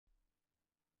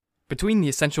Between the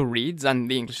essential reads and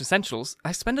the English essentials,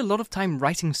 I spend a lot of time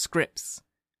writing scripts.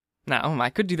 Now, I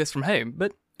could do this from home,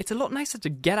 but it's a lot nicer to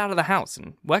get out of the house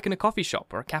and work in a coffee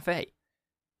shop or a cafe.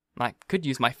 I could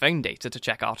use my phone data to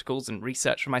check articles and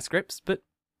research for my scripts, but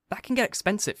that can get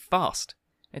expensive fast.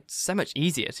 It's so much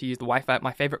easier to use the Wi-Fi at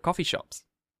my favourite coffee shops.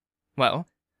 Well,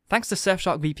 thanks to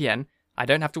Surfshark VPN, I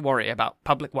don't have to worry about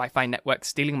public Wi-Fi networks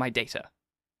stealing my data.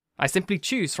 I simply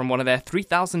choose from one of their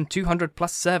 3,200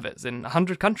 plus servers in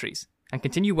 100 countries and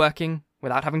continue working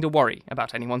without having to worry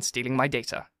about anyone stealing my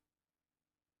data.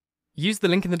 Use the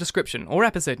link in the description or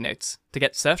episode notes to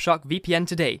get Surfshark VPN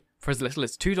today for as little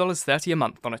as $2.30 a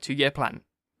month on a 2-year plan,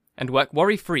 and work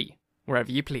worry-free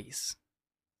wherever you please.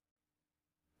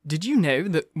 Did you know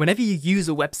that whenever you use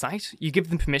a website, you give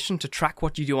them permission to track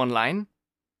what you do online?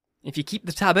 If you keep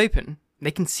the tab open, they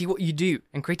can see what you do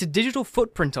and create a digital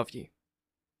footprint of you.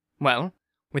 Well,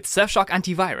 with Surfshark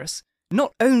Antivirus,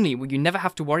 not only will you never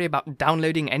have to worry about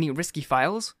downloading any risky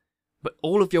files, but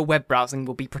all of your web browsing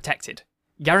will be protected,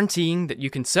 guaranteeing that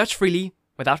you can search freely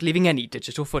without leaving any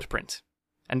digital footprint,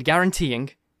 and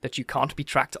guaranteeing that you can't be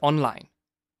tracked online.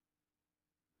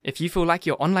 If you feel like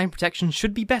your online protection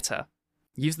should be better,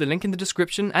 use the link in the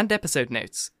description and episode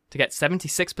notes to get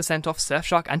 76% off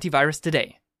Surfshark Antivirus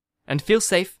today, and feel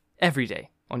safe every day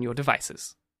on your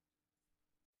devices.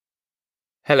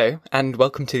 Hello, and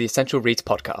welcome to the Essential Reads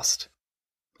podcast.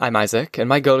 I'm Isaac, and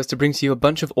my goal is to bring to you a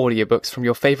bunch of audiobooks from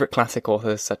your favourite classic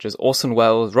authors such as Orson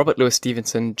Welles, Robert Louis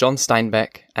Stevenson, John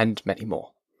Steinbeck, and many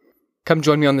more. Come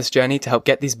join me on this journey to help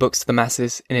get these books to the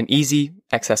masses in an easy,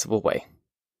 accessible way.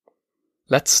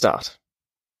 Let's start.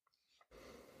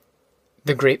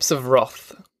 The Grapes of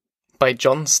Wrath by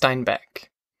John Steinbeck.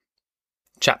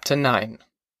 Chapter 9.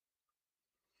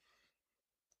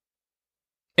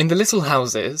 In the little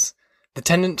houses, the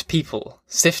tenant people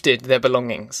sifted their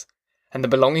belongings, and the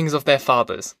belongings of their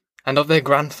fathers, and of their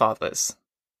grandfathers,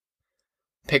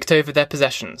 picked over their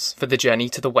possessions for the journey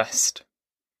to the west.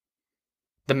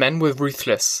 The men were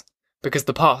ruthless, because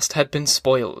the past had been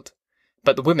spoiled,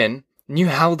 but the women knew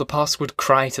how the past would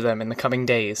cry to them in the coming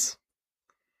days.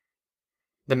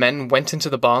 The men went into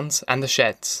the barns and the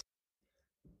sheds.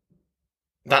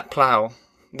 That plough,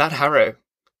 that harrow.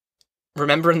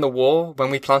 Remember in the war when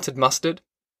we planted mustard?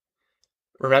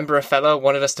 Remember a fella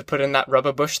wanted us to put in that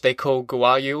rubber bush they call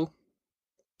guayule?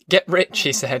 Get rich,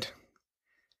 he said.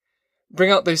 Bring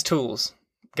out those tools.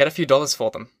 Get a few dollars for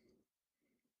them.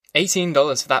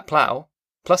 $18 for that plough,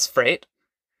 plus freight.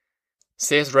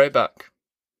 Sears Roebuck.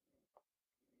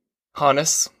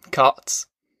 Harness, carts,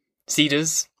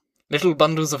 cedars, little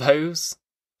bundles of hose.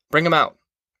 Bring 'em out.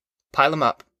 Pile 'em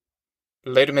up.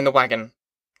 Load 'em in the wagon.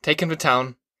 Take 'em to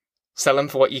town. Sell 'em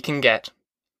for what you can get.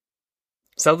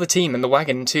 Sell the team and the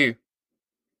wagon, too.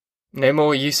 No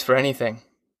more use for anything.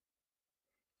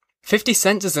 50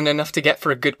 cents isn't enough to get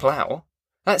for a good plough.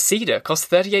 That cedar costs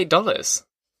 $38.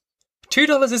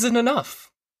 $2 isn't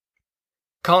enough.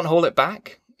 Can't haul it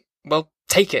back? Well,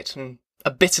 take it, and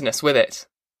a bitterness with it.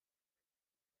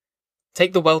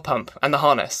 Take the well pump and the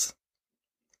harness.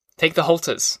 Take the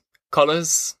halters,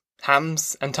 collars,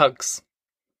 hams, and tugs.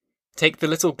 Take the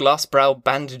little glass-browed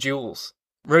band jewels,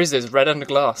 roses red under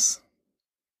glass.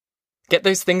 Get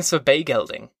those things for bay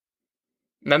gelding.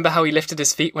 Remember how he lifted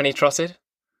his feet when he trotted?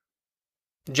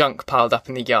 Junk piled up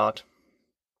in the yard.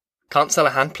 Can't sell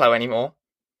a hand plough anymore.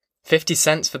 50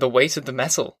 cents for the weight of the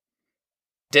metal.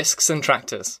 Discs and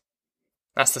tractors.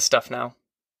 That's the stuff now.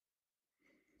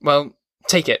 Well,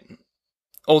 take it.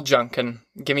 Old junk, and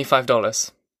give me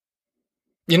 $5.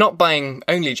 You're not buying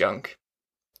only junk.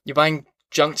 You're buying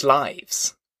junked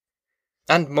lives.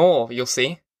 And more, you'll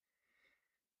see.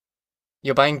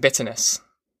 You're buying bitterness.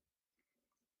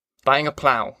 Buying a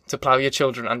plough to plough your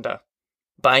children under.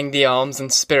 Buying the arms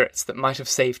and spirits that might have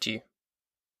saved you.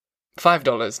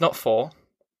 $5, not $4.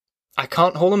 I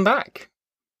can't haul 'em back.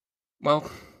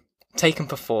 Well, take 'em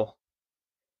for $4.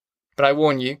 But I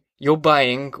warn you, you're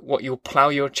buying what you'll plough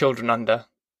your children under.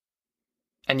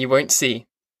 And you won't see.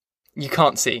 You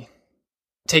can't see.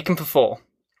 Take 'em for $4.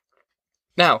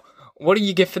 Now, what do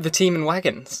you give for the team and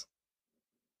wagons?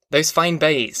 Those fine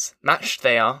bays, matched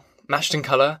they are, matched in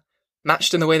colour,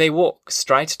 matched in the way they walk,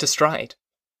 stride to stride.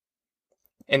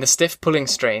 In the stiff pulling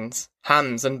strains,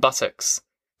 hams and buttocks,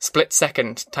 split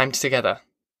second, timed together.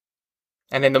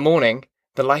 And in the morning,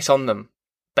 the light on them,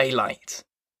 bay light.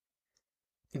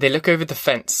 They look over the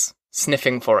fence,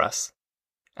 sniffing for us,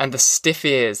 and the stiff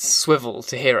ears swivel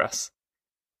to hear us.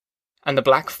 And the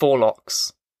black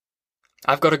forelocks.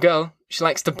 I've got a girl, she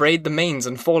likes to braid the manes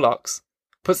and forelocks.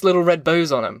 Puts little red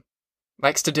bows on 'em.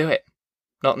 Likes to do it.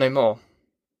 Not no more.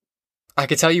 I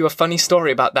could tell you a funny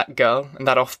story about that girl and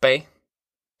that off bay.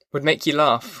 would make you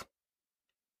laugh.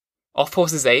 Off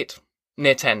horses 8,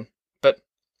 near 10, but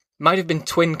might have been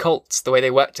twin colts the way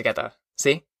they worked together,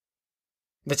 see?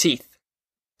 The teeth,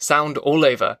 sound all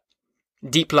over,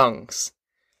 deep lungs,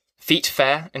 feet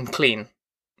fair and clean.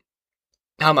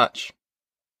 How much?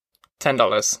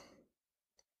 $10.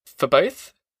 For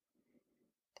both?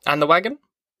 And the wagon?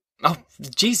 Oh,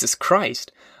 Jesus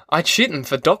Christ, I'd shoot them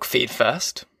for dog feed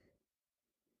first.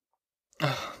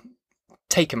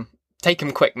 Take 'em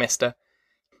quick, mister.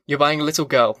 You're buying a little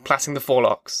girl, plaiting the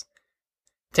forelocks,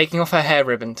 taking off her hair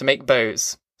ribbon to make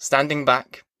bows, standing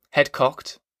back, head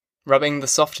cocked, rubbing the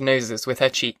soft noses with her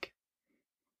cheek.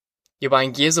 You're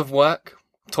buying years of work,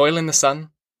 toil in the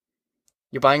sun.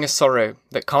 You're buying a sorrow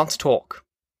that can't talk.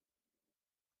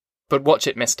 But watch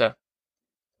it, mister.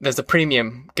 There's a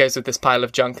premium goes with this pile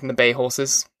of junk in the bay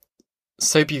horses.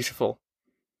 So beautiful.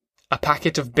 A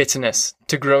packet of bitterness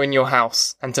to grow in your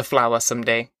house and to flower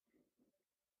someday.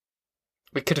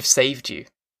 We could have saved you.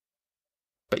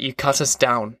 But you cut us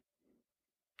down.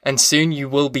 And soon you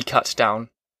will be cut down,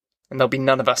 and there'll be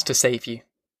none of us to save you.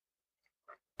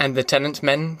 And the tenant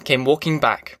men came walking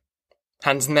back,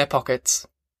 hands in their pockets,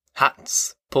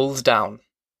 hats pulled down.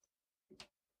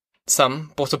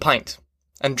 Some bought a pint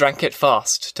and drank it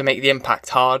fast to make the impact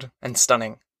hard and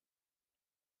stunning.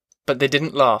 But they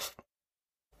didn't laugh,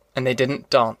 and they didn't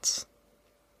dance.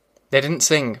 They didn't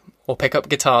sing or pick up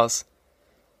guitars.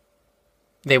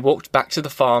 They walked back to the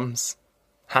farms,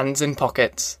 hands in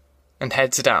pockets and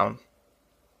heads down,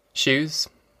 shoes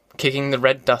kicking the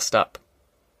red dust up.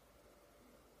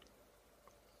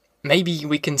 Maybe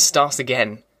we can start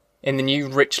again in the new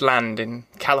rich land in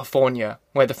California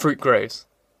where the fruit grows.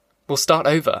 We'll start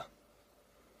over.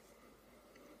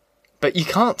 But you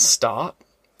can't start.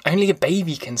 Only a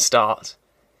baby can start.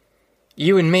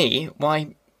 You and me,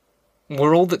 why,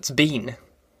 we're all that's been.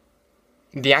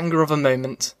 The anger of a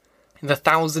moment, the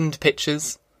 1,000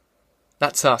 pictures,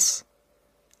 that's us.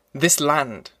 This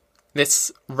land,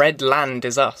 this red land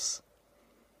is us.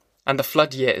 And the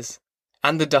flood years,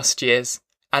 and the dust years,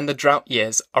 and the drought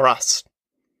years are us.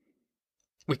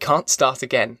 We can't start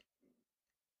again.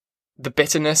 The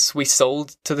bitterness we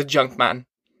sold to the junk man,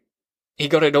 he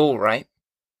got it all right,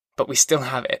 but we still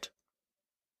have it.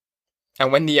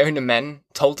 And when the owner men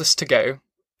told us to go,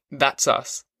 that's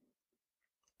us.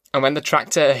 And when the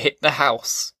tractor hit the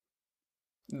house,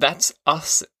 that's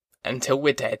us until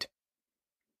we're dead.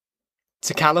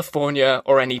 To California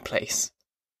or any place.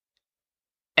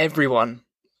 Everyone,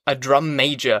 a drum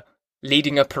major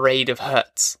leading a parade of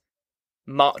hurts,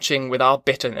 marching with our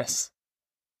bitterness.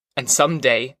 And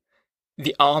someday,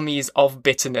 the armies of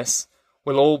bitterness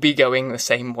will all be going the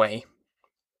same way.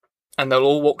 And they'll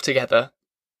all walk together,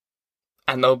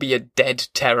 and there'll be a dead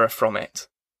terror from it.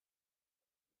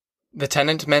 The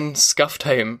tenant men scuffed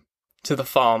home to the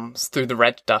farms through the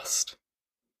red dust.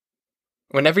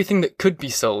 When everything that could be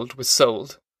sold was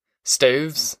sold,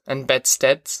 stoves and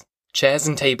bedsteads, chairs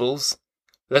and tables,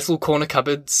 little corner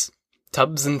cupboards,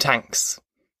 tubs and tanks,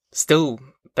 still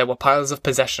there were piles of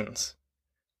possessions,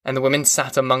 and the women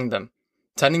sat among them,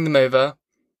 turning them over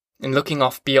and looking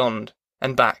off beyond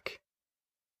and back.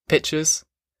 Pitchers,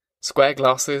 square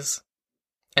glasses,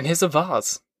 and here's a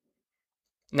vase.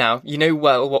 Now, you know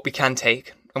well what we can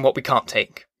take and what we can't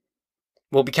take.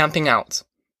 We'll be camping out.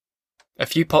 A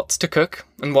few pots to cook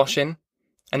and wash in,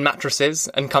 and mattresses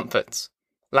and comforts,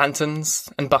 lanterns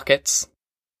and buckets,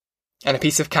 and a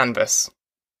piece of canvas.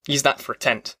 Use that for a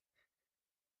tent.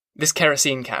 This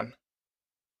kerosene can.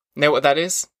 Know what that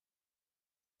is?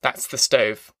 That's the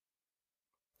stove.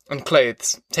 And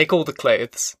clothes. Take all the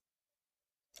clothes.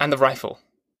 And the rifle.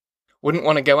 Wouldn't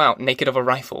want to go out naked of a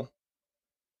rifle.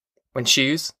 When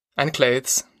shoes, and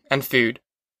clothes, and food,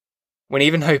 when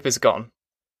even hope is gone,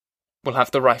 we'll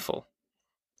have the rifle.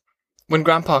 When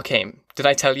Grandpa came, did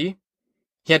I tell you?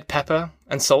 He had pepper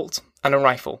and salt and a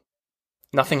rifle.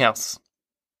 Nothing else.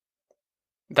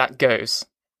 That goes.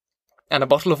 And a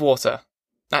bottle of water.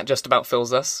 That just about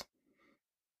fills us.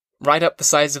 Right up the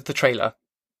sides of the trailer.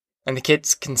 And the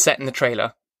kids can sit in the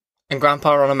trailer. And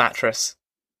Grandpa on a mattress.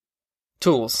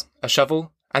 Tools, a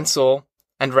shovel, and saw,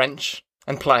 and wrench,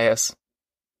 and pliers.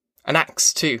 An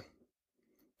axe, too.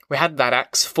 We had that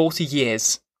axe 40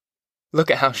 years.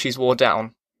 Look at how she's wore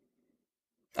down.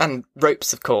 And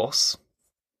ropes, of course.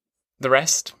 The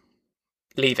rest,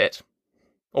 leave it.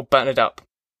 Or burn it up.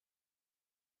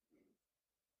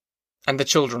 And the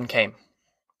children came.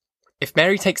 If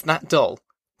Mary takes that doll,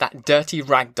 that dirty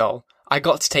rag doll, I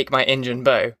got to take my Injun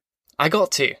bow. I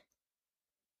got to.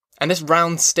 And this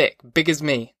round stick, big as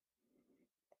me.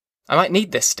 I might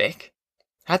need this stick.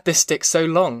 Had this stick so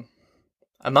long.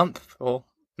 A month, or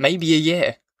maybe a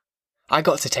year. I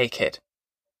got to take it.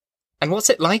 And what's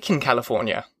it like in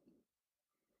California?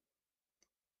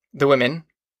 The women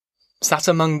sat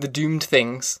among the doomed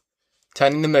things,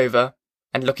 turning them over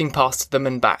and looking past them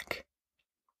and back.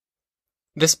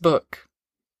 This book,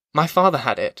 my father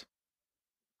had it.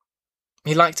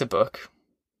 He liked a book.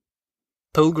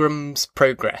 Pilgrim's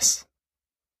Progress.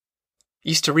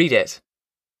 Used to read it.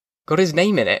 Got his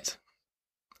name in it.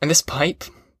 And this pipe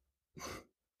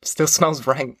still smells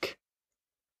rank.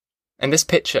 And this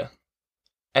picture,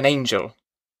 an angel.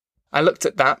 I looked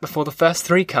at that before the first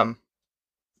 3 come.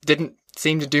 Didn't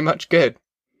seem to do much good.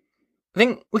 I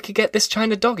think we could get this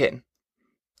China dog in.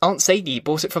 Aunt Sadie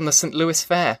bought it from the St. Louis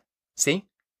Fair. See?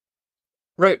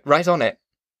 Wrote right on it.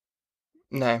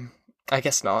 No, I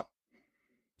guess not.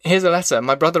 Here's a letter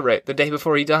my brother wrote the day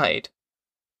before he died.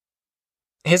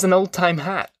 Here's an old-time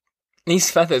hat.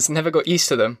 These feathers never got used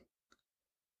to them.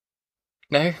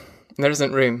 No, there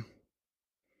isn't room.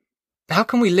 How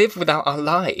can we live without our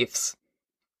lives?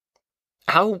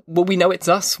 How will we know it's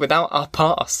us without our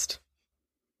past?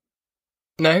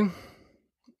 No,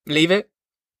 leave it.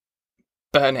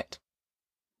 Burn it.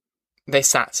 They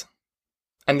sat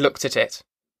and looked at it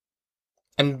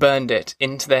and burned it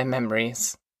into their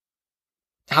memories.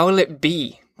 How will it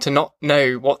be to not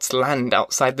know what's land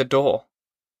outside the door?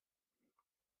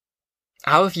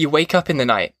 How if you wake up in the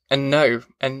night and know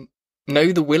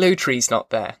the willow tree's not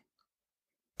there?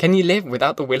 Can you live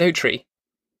without the willow tree?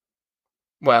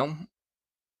 Well,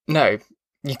 no,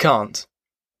 you can't.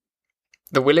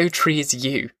 The willow tree is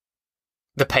you.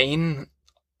 The pain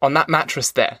on that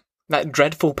mattress there, that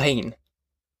dreadful pain,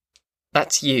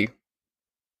 that's you.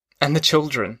 And the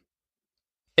children.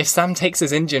 If Sam takes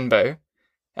his Indian bow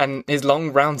and his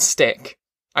long round stick,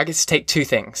 I get to take 2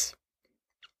 things.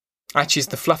 I choose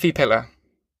the fluffy pillow.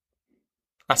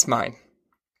 That's mine.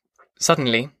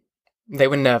 Suddenly, they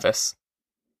were nervous.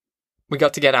 We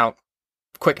got to get out.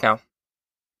 Quick now.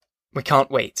 We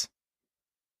can't wait.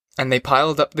 And they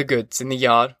piled up the goods in the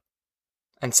yard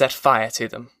and set fire to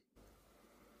them.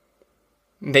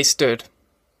 They stood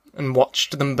and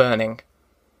watched them burning.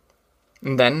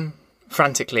 And then,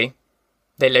 frantically,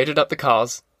 they loaded up the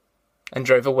cars and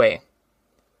drove away.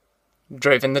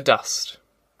 Drove in the dust.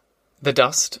 The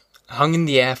dust hung in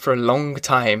the air for a long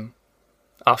time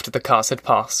after the cars had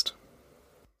passed.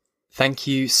 Thank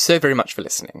you so very much for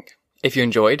listening. If you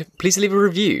enjoyed, please leave a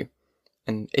review.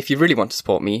 And if you really want to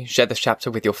support me, share this chapter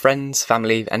with your friends,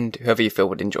 family, and whoever you feel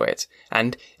would enjoy it.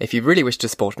 And if you really wish to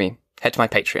support me, head to my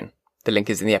Patreon. The link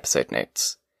is in the episode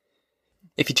notes.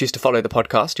 If you choose to follow the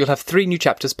podcast, you'll have 3 new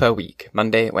chapters per week,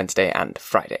 Monday, Wednesday, and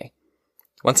Friday.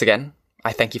 Once again,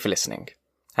 I thank you for listening.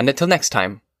 And until next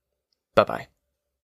time, bye-bye.